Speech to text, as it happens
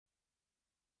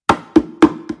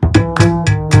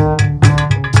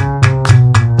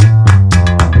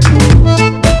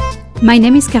My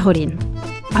name is Caroline.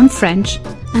 I'm French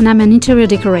and I'm an interior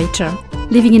decorator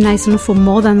living in Iceland for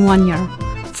more than 1 year,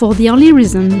 for the only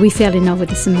reason we fell in love with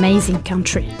this amazing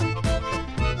country.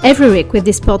 Every week with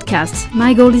this podcast,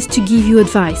 my goal is to give you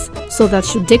advice so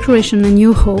that your decoration and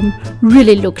your home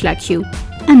really look like you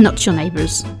and not your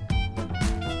neighbors.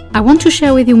 I want to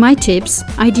share with you my tips,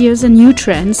 ideas and new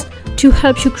trends to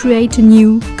help you create a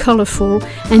new, colorful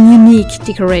and unique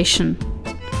decoration.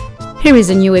 Here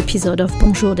is a new episode of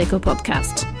Bonjour Déco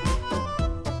Podcast.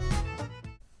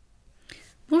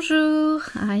 Bonjour,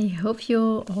 I hope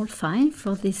you're all fine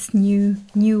for this new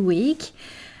week.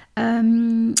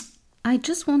 I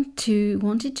just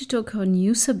wanted to talk on a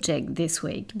new subject this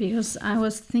week because I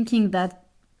was thinking that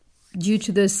due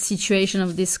to the situation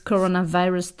of this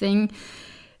coronavirus thing,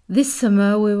 this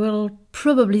summer we will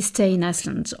probably stay in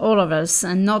Iceland, all of us,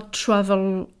 and not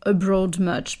travel abroad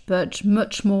much, but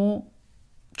much more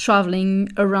traveling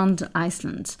around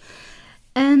Iceland.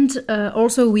 And I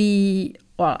also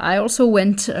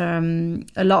went a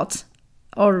lot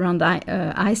all around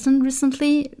Iceland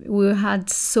recently. We had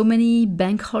so many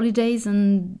bank holidays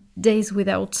and days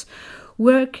without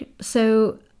work,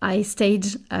 so I stayed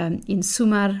in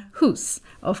Sumarhús,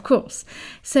 of course.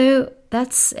 So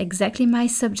that's exactly my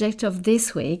subject of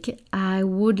this week. I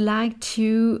would like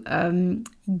to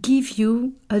give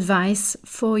you advice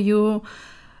for your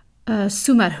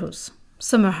Sumarhús,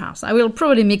 summer house. I will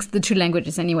probably mix the two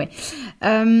languages anyway.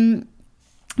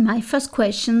 My first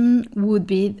question would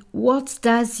be, what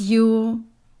does your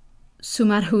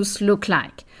Sumarhús look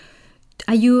like?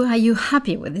 Are you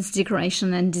happy with this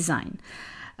decoration and design?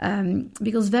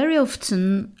 Because very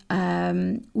often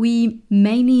we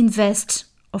mainly invest,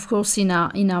 of course, in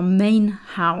our main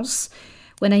house.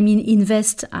 When I mean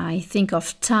invest, I think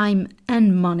of time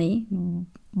and money,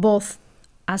 both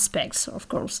aspects, of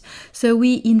course. So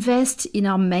we invest in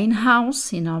our main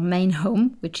house, in our main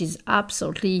home, which is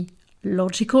absolutely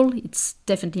logical. It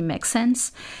definitely makes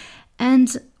sense.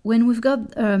 And when we've got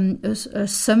a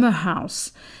summer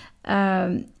house,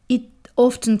 it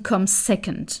often comes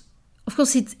second. Of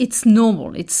course, it's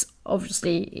normal. It's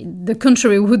obviously, the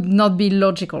contrary would not be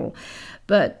logical.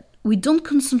 But we don't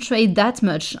concentrate that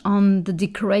much on the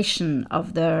decoration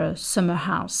of the summer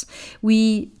house.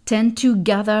 We tend to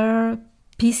gather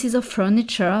pieces of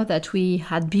furniture that we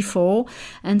had before,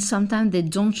 and sometimes they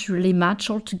don't really match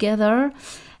all together.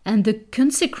 And the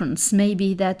consequence may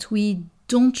be that we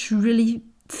don't really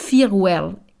feel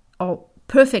well or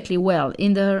perfectly well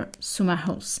in the summer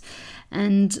house.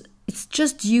 And it's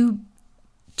just due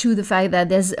to the fact that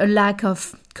there's a lack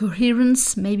of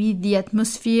coherence. Maybe the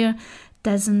atmosphere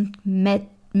doesn't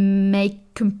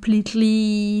make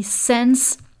completely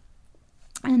sense.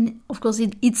 And of course,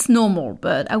 it's normal,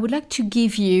 but I would like to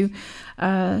give you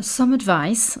some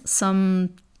advice,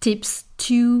 some tips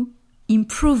to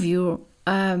improve your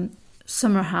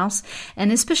summer house.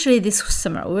 And especially this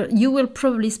summer, you will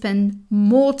probably spend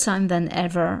more time than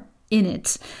ever in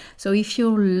it. So if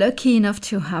you're lucky enough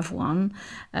to have one,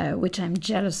 which I'm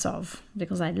jealous of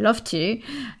because I love to,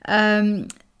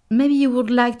 maybe you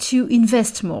would like to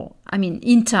invest more. I mean,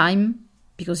 in time,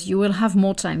 because you will have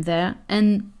more time there,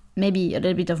 and maybe a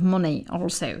little bit of money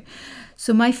also.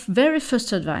 So my very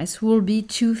first advice will be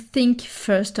to think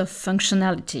first of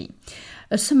functionality.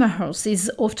 A summer house is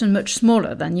often much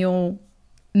smaller than your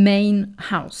main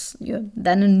house,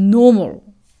 than a normal,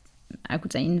 I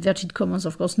could say inverted commas,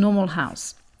 of course, normal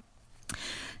house.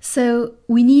 So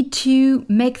we need to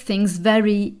make things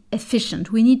very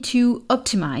efficient. We need to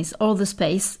optimize all the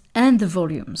space and the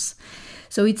volumes.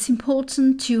 So it's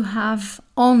important to have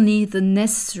only the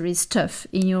necessary stuff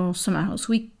in your summer house.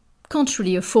 We can't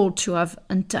really afford to have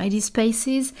untidy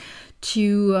spaces,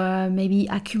 to maybe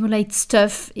accumulate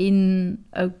stuff in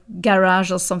a garage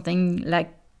or something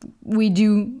like we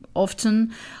do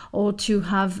often, or to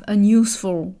have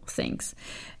unuseful things.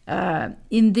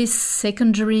 In this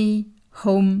secondary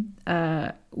home,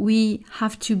 we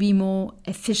have to be more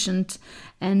efficient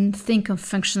and think of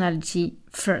functionality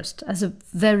first as a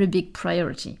very big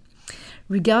priority.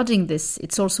 Regarding this,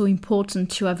 it's also important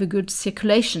to have a good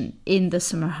circulation in the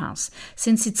summer house.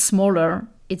 Since it's smaller,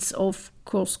 it's of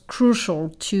course crucial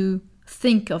to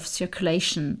think of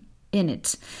circulation in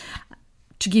it.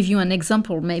 To give you an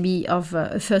example maybe of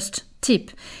a first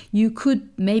tip, you could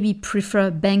maybe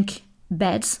prefer bunk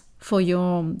beds for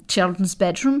your children's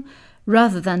bedroom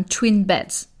rather than twin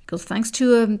beds, because thanks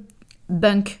to a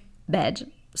bunk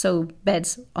bed, so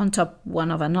beds on top one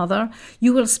of another,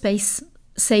 you will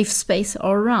save space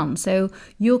all around. So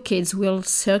your kids will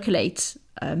circulate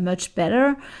much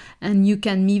better. And you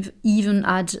can even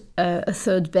add a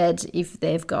third bed if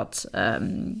they've got a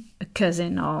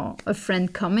cousin or a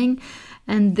friend coming,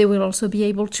 and they will also be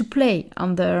able to play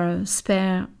on their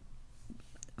spare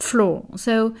floor.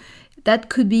 So that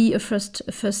could be a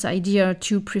first idea,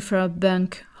 to prefer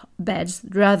bunk beds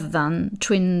rather than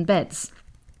twin beds.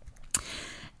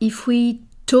 If we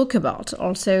talk about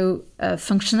also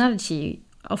functionality,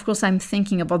 of course I'm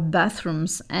thinking about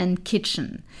bathrooms and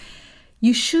kitchen.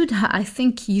 I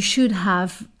think you should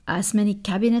have as many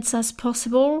cabinets as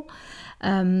possible,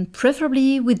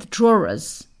 preferably with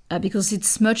drawers, because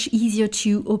it's much easier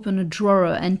to open a drawer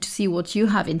and to see what you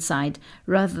have inside,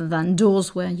 rather than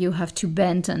doors where you have to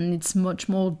bend and it's much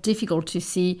more difficult to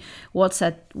see what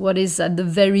is at the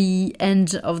very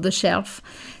end of the shelf.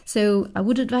 So I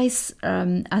would advise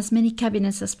as many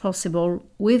cabinets as possible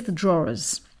with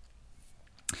drawers.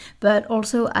 But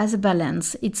also, as a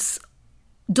balance,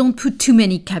 don't put too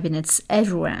many cabinets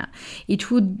everywhere. It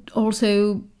would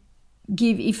also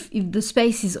give, if the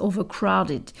space is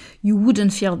overcrowded, you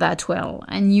wouldn't feel that well,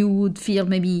 and you would feel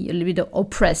maybe a little bit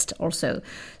oppressed also.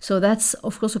 So that's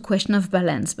of course a question of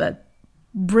balance, but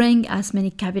bring as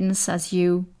many cabinets as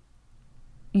you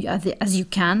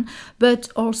can, but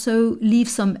also leave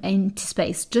some empty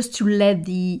space just to let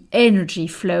the energy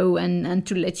flow and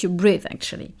to let you breathe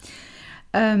actually.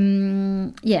 So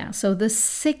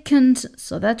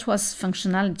that was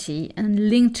functionality, and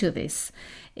linked to this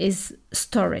is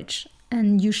storage.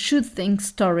 And you should think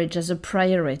storage as a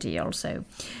priority also.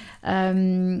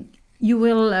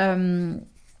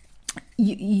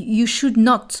 You should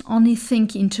not only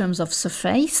think in terms of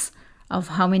surface, of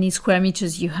how many square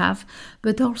meters you have,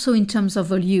 but also in terms of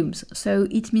volumes. So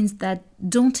it means that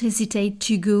don't hesitate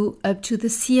to go up to the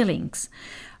ceilings.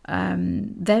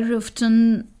 Very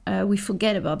often we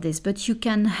forget about this, but you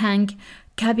can hang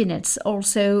cabinets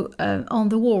also on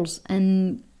the walls,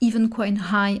 and even quite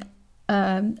high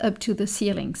up to the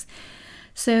ceilings.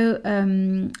 So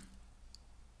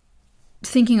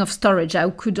thinking of storage, I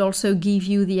could also give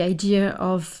you the idea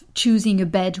of choosing a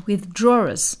bed with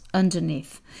drawers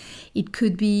underneath. It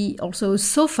could be also a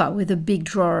sofa with a big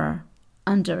drawer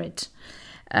under it.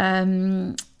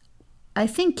 I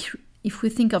think if we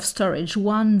think of storage,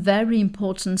 one very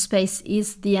important space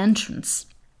is the entrance.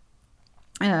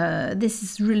 This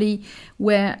is really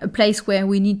a place where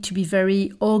we need to be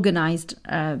very organized.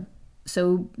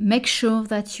 So make sure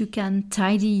that you can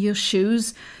tidy your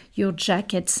shoes, your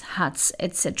jackets, hats,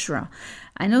 etc.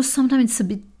 I know sometimes it's a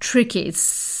bit tricky. It's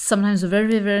sometimes a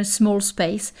very, very small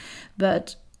space,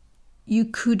 but you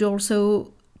could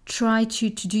also try to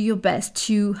do your best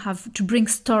to bring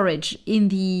storage in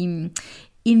the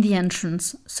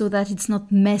entrance, so that it's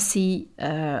not messy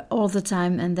all the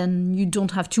time, and then you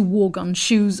don't have to walk on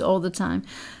shoes all the time.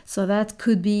 So that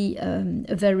could be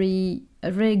a very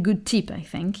good tip, I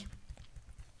think.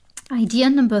 Idea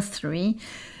number 3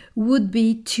 would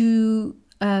be to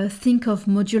think of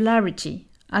modularity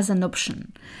as an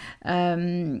option.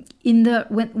 When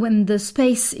the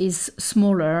space is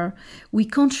smaller, we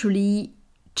can't really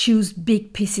choose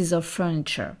big pieces of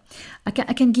furniture. I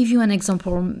can give you an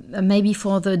example, maybe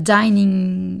for the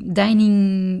dining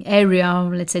area,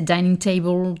 let's say dining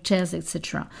table, chairs,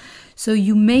 etc. So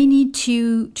you may need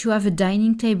to have a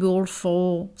dining table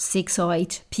for 6 or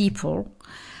 8 people.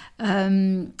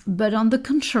 But on the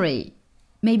contrary,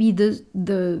 maybe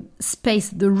the space,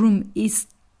 the room is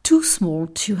too small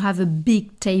to have a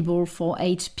big table for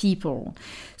 8 people.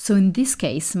 So in this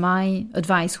case, my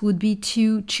advice would be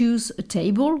to choose a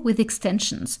table with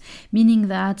extensions, meaning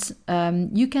that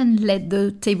you can let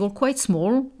the table quite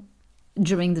small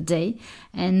during the day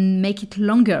and make it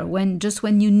longer when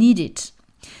you need it.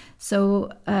 So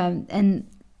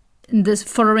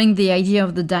following the idea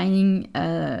of the dining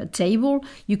table,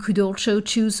 you could also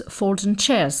choose folding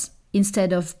chairs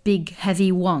instead of big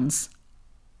heavy ones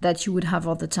that you would have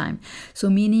all the time. So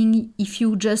meaning if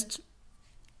you just,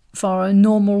 for a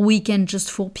normal weekend, just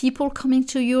 4 people coming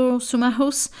to your summer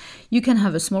house, you can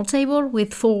have a small table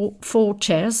with four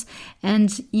chairs.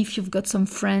 And if you've got some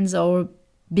friends or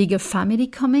bigger family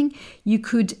coming, you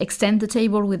could extend the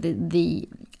table with the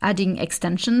adding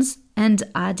extensions and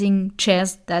adding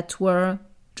chairs that were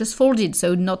just folded,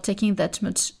 so not taking that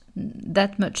much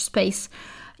space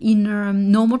in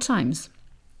normal times.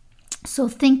 So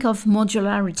think of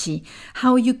modularity,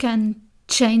 how you can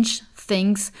change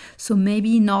things. So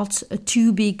maybe not a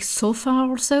too big sofa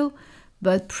also,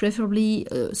 but preferably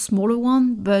a smaller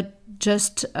one, but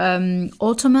just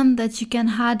ottoman that you can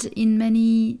add in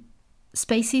many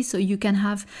spaces. So you can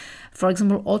have, for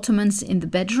example, ottomans in the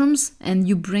bedrooms, and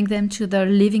you bring them to the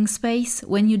living space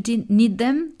when you need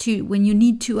them to, when you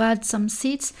need to add some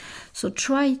seats. So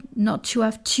try not to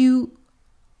have too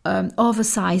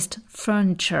oversized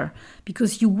furniture,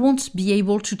 because you won't be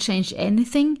able to change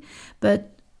anything,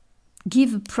 but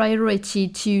give priority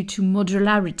to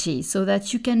modularity, so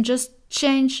that you can just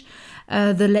change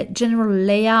the general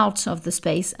layout of the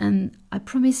space, and I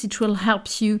promise it will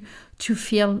help you to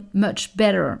feel much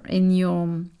better in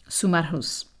your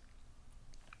Sommerhus.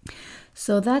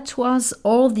 So that was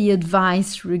all the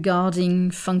advice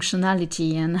regarding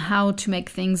functionality and how to make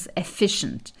things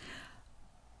efficient.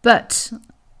 But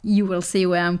you will see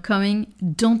where I'm coming.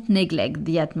 Don't neglect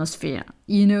the atmosphere.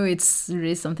 You know, it's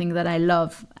really something that I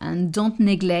love. And don't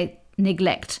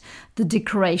neglect the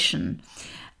decoration.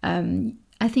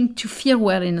 I think to feel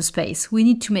well in a space, we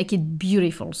need to make it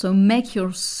beautiful. So make your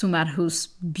Sommerhus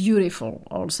beautiful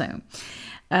also.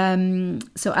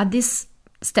 So at this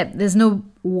step, there's no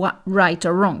right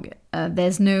or wrong.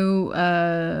 There's no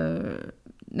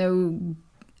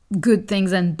good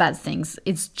things and bad things.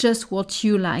 It's just what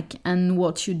you like and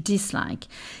what you dislike.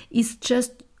 It's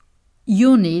just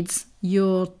your needs,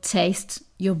 your taste,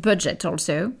 your budget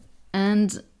also,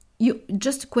 and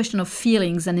just a question of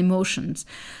feelings and emotions.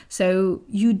 So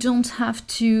you don't have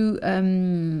to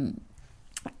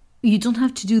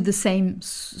do the same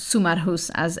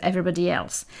Sommerhus as everybody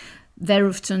else. Very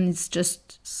often it's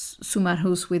just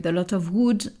Sommerhus with a lot of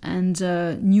wood and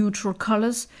neutral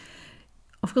colors.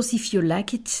 Of course, if you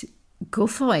like it, go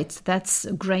for it. That's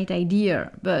a great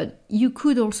idea. But you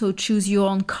could also choose your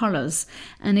own colors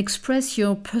and express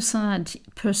your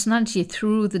personality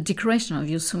through the decoration of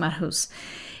your Sommerhus.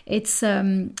 I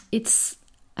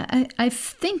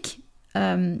think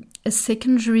a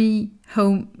secondary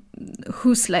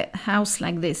house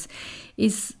like this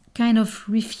is kind of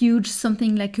refuge,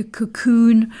 something like a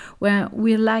cocoon, where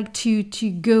we like to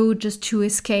go just to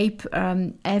escape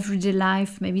everyday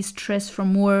life, maybe stress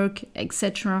from work,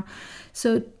 etc.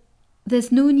 So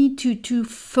there's no need to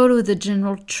follow the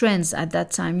general trends at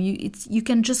that time. You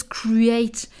can just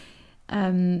create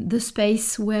the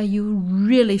space where you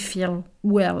really feel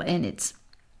well in it.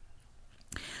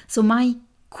 So my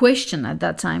question at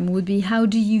that time would be, how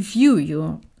do you view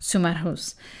your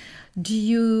Sommerhus? Do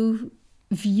you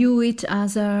view it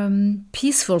as a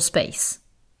peaceful space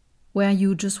where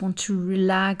you just want to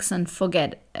relax and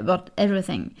forget about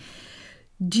everything?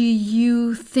 Do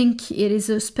you think it is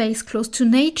a space close to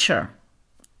nature?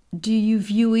 Do you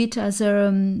view it as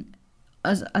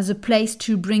a place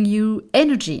to bring you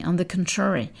energy, on the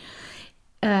contrary?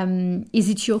 Is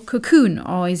it your cocoon,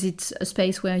 or is it a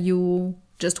space where you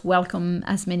just welcome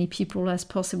as many people as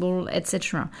possible,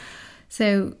 etc.?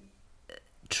 So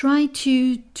try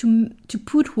to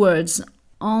put words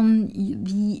on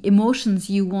the emotions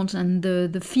you want and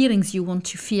the feelings you want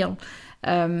to feel.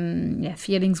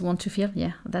 Feelings want to feel.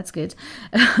 Yeah, that's good.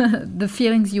 The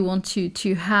feelings you want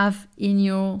to have in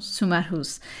your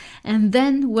Sommerhus, and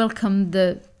then welcome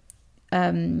the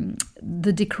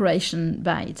decoration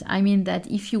by it. I mean that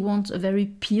if you want a very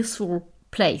peaceful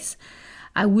place,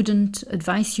 I wouldn't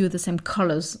advise you the same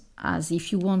colors as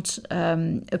if you want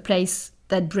a place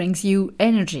that brings you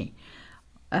energy,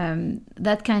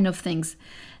 that kind of things.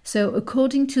 So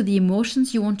according to the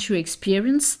emotions you want to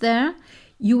experience there,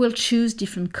 you will choose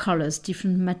different colors,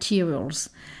 different materials.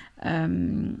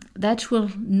 You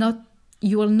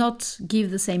will not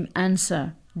give the same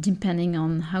answer depending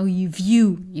on how you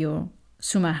view your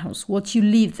Sommerhus, what you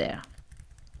live there.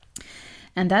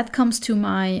 And that comes to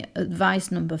my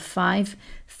advice number 5.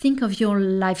 Think of your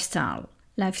lifestyle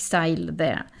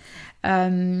there.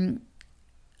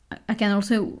 I can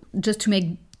also, just to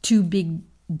make two big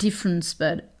difference,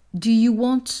 but do you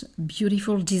want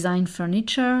beautiful design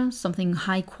furniture, something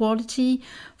high quality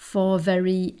for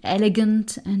very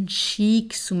elegant and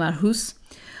chic Sommerhus?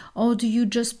 Or do you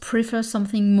just prefer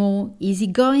something more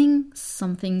easygoing,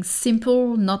 something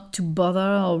simple, not to bother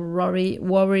or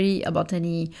worry about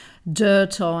any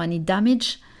dirt or any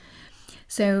damage?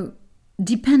 So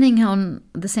depending on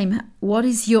what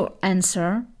is your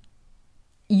answer,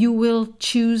 you will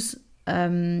choose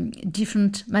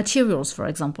different materials, for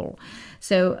example.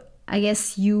 So I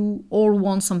guess you all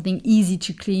want something easy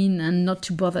to clean and not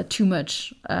to bother too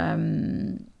much,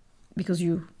 because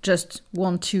you just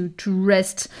want to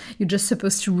rest. You're just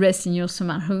supposed to rest in your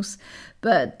Sommerhus.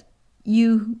 But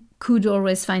you could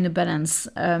always find a balance.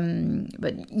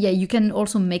 But yeah, you can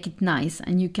also make it nice,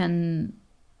 and you can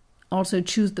also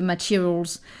choose the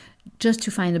materials just to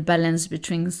find a balance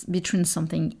between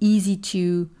something easy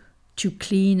to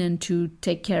clean and to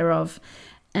take care of,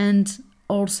 and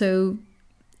also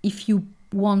if you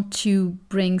want to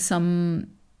bring something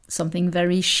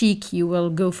very chic, you will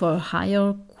go for a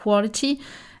higher quality.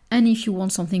 And if you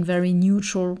want something very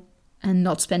neutral and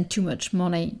not spend too much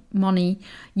money,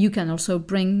 you can also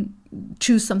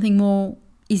choose something more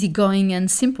easygoing and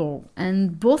simple.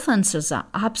 And both answers are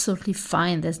absolutely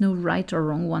fine. There's no right or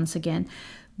wrong once again.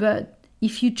 But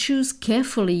if you choose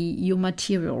carefully your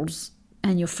materials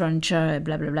and your furniture,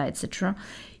 blah, blah, blah, etc.,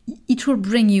 it will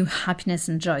bring you happiness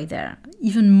and joy there,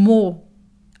 even more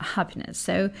happiness.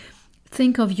 So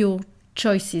think of your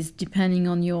choices depending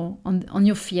on your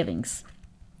feelings.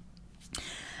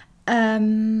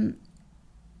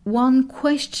 One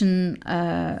question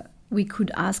we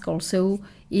could ask also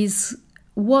is,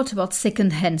 what about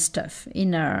second-hand stuff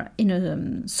in a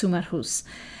Sommerhus?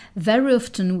 Very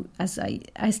often, as I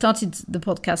started the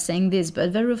podcast saying this, but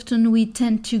very often we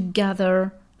tend to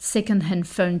gather second-hand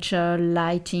furniture,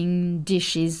 lighting,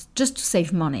 dishes, just to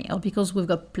save money, or because we've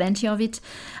got plenty of it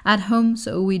at home,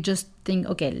 so we just think,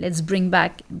 okay, let's bring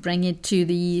it to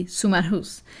the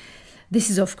Sommerhus. This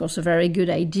is, of course, a very good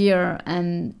idea,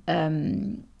 and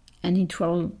it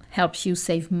will help you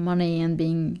save money and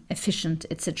being efficient,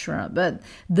 etc. But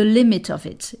the limit of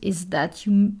it is that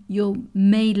you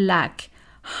may lack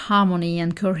harmony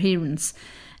and coherence,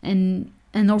 and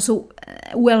also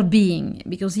well-being,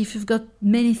 because if you've got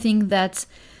many things that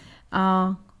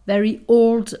are very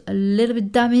old, a little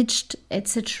bit damaged,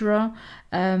 etc.,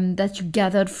 that you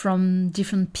gathered from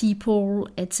different people,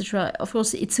 etc., of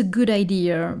course it's a good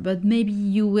idea, but maybe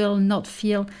you will not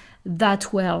feel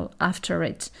that well after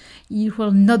it. It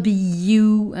will not be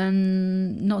you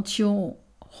and not your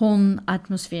own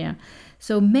atmosphere.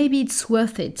 So maybe it's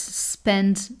worth it to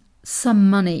spend some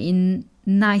money in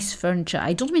nice furniture.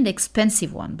 I don't mean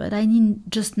expensive one, but I mean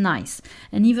just nice.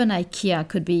 And even IKEA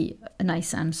could be a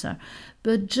nice answer.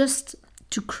 But just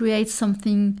to create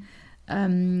something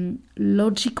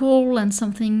logical and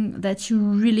something that you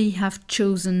really have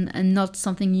chosen, and not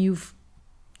something you've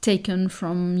taken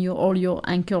from all your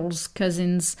uncles,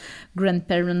 cousins,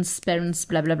 grandparents, parents,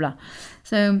 blah blah blah.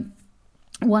 So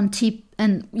one tip,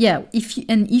 and yeah,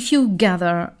 if you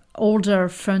gather older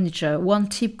furniture, one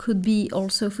tip could be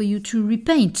also for you to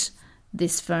repaint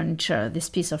this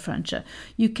piece of furniture.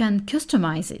 You can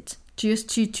customize it just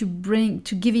to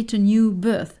give it a new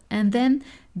birth, and then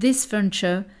this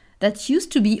furniture that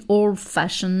used to be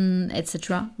old-fashioned,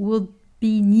 etc., will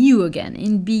be new again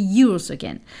and be yours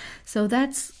again. So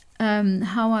that's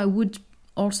how I would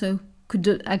also could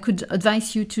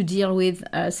advise you to deal with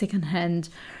second-hand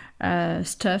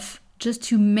stuff, just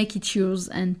to make it yours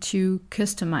and to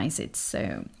customize it.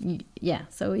 So yeah,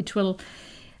 so it will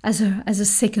as a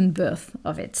second birth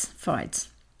of it for it.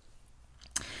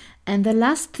 And the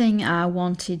last thing I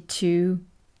wanted to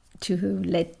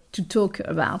talk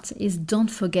about is, don't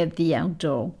forget the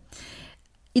outdoor.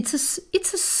 It's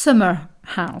a summer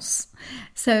house.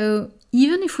 So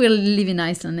even if we live in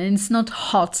Iceland and it's not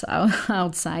hot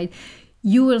outside,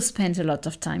 you will spend a lot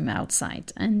of time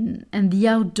outside, and the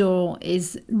outdoor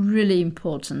is really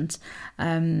important.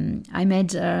 I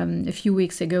made a few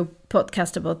weeks ago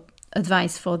podcast about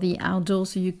advice for the outdoor,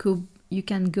 so you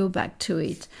can go back to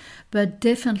it. But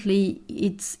definitely,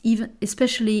 it's even,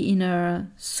 especially in a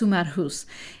Sommerhus,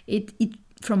 it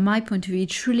from my point of view,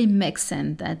 it really makes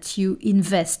sense that you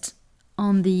invest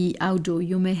on the outdoor.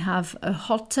 You may have a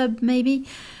hot tub, maybe.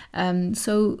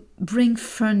 So bring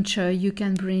furniture. You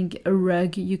can bring a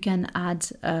rug. You can add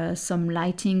some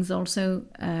lightings also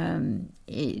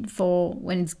for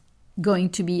when it's going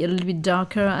to be a little bit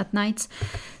darker at night.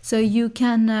 So you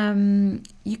can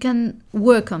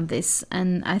work on this,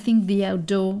 and I think the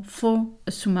outdoor for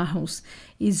a Sommerhus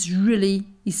is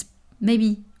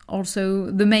maybe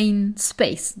also the main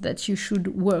space that you should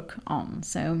work on.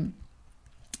 So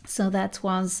that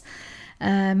was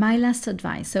my last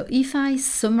advice. So if I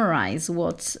summarize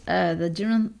what the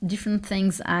different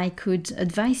things I could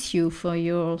advise you for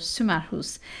your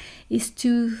Sommerhus, is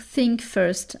to think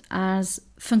first as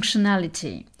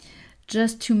functionality,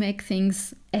 just to make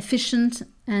things efficient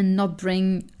and not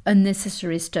bring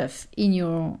unnecessary stuff in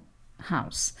your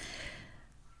house.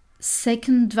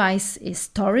 Second advice is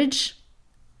storage.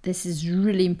 This is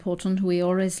really important. We're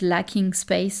always lacking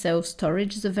space, so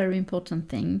storage is a very important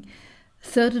thing.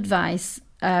 Third advice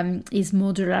is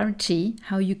modularity,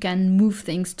 how you can move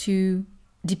things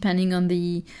depending on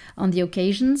the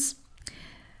occasions.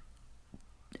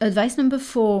 Advice number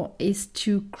 4 is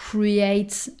to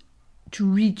create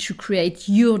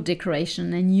your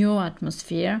decoration and your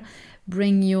atmosphere.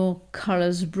 Bring your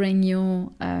colors, bring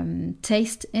your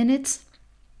taste in it.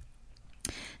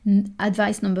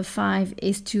 Advice number 5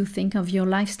 is to think of your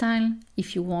lifestyle.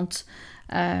 If you want,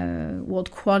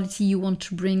 what quality you want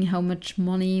to bring, how much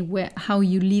money, how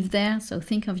you live there. So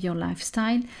think of your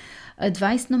lifestyle.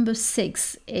 Advice number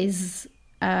 6 is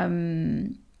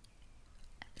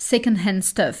secondhand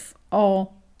stuff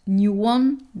or new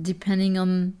one, depending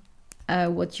on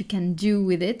what you can do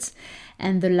with it.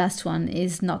 And the last one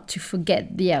is not to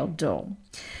forget the outdoor.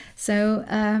 So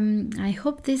I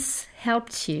hope this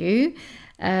helped you.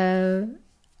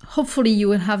 Hopefully you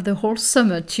will have the whole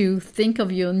summer to think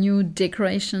of your new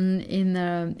decoration in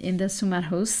the summer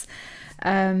house.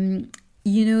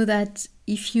 You know that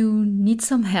if you need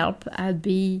some help, I'll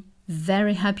be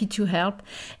very happy to help,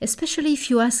 especially if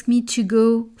you ask me to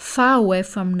go far away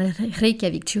from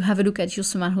Reykjavik to have a look at your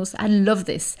summer house. I love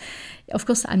this. Of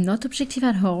course, I'm not objective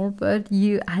at all, but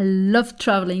I love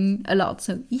traveling a lot.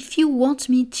 So if you want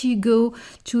me to go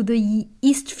to the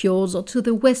East Fjords or to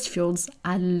the West Fjords,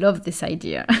 I love this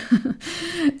idea.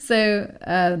 So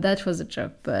that was a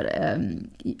joke, but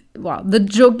the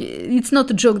joke, it's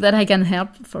not a joke that I can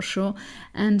help for sure.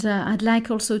 And I'd like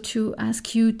also to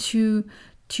ask you to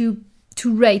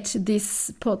rate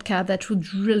this podcast. That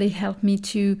would really help me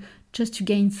to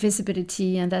gain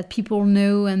visibility and that people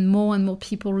know and more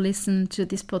people listen to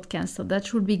this podcast. So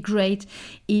that would be great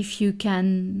if you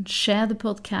can share the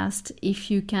podcast, if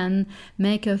you can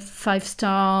make a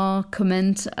 5-star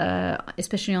comment,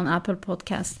 especially on Apple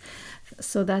Podcasts.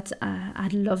 So that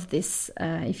I'd love this.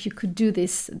 If you could do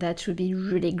this, that would be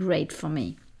really great for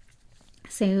me.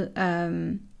 So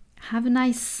have a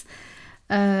nice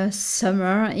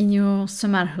summer in your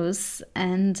summer house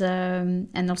and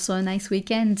also a nice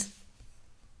weekend.